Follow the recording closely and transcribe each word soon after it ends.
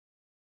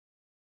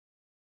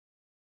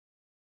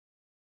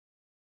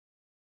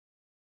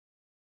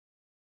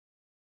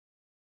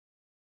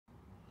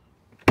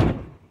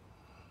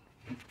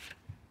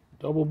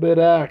Double bit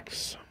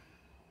axe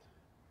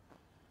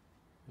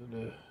at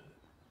a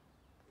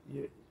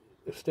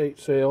estate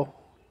sale.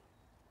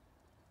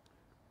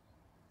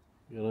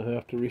 Gonna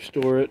have to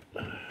restore it.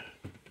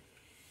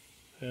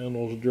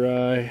 Handle's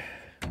dry.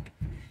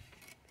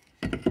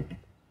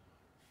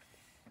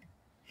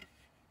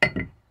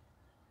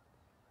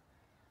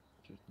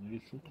 Just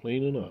needs some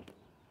cleaning up.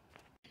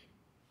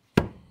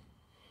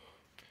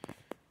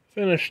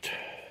 Finished.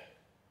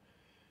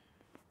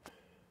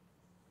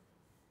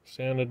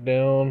 Sanded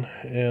down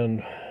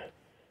and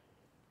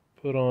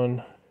put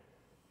on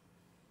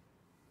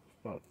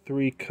about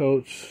 3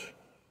 coats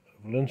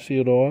of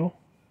linseed oil.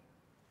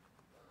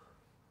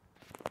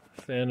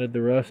 Sanded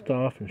the rust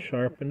off and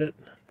sharpened it,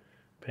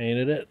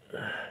 painted it,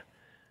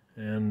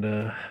 and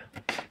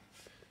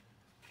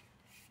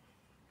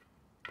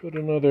put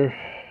another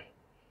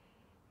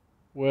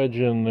wedge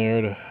in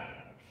there to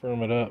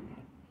firm it up.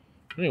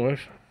 Anyways,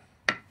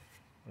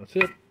 that's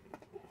it.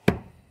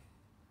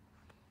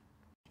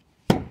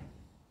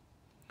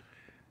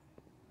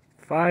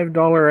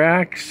 $5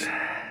 axe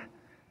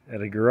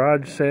at a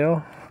garage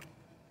sale.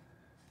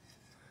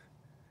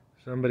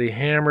 Somebody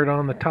hammered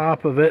on the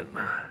top of it,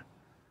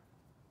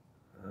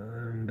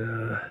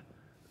 and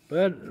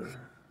but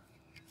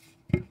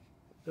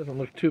doesn't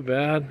look too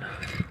bad.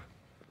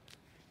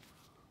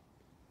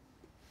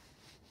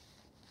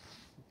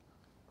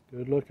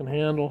 Good looking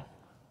handle.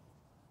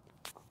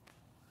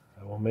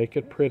 I will make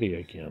it pretty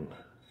again.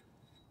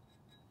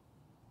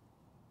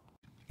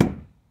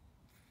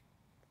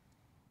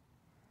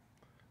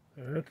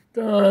 There it's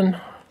done.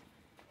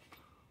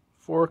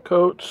 4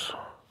 coats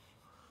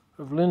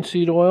of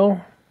linseed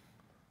oil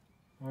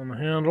on the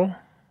handle.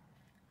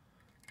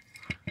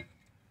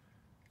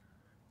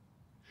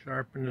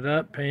 Sharpened it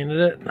up, painted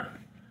it.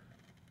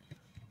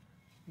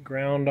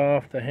 Ground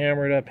off the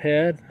hammered up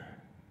head.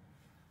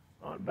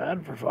 Not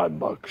bad for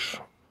 $5.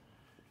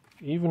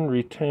 Even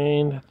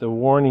retained the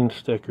warning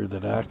sticker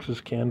that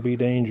axes can be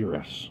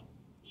dangerous.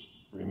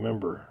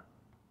 Remember.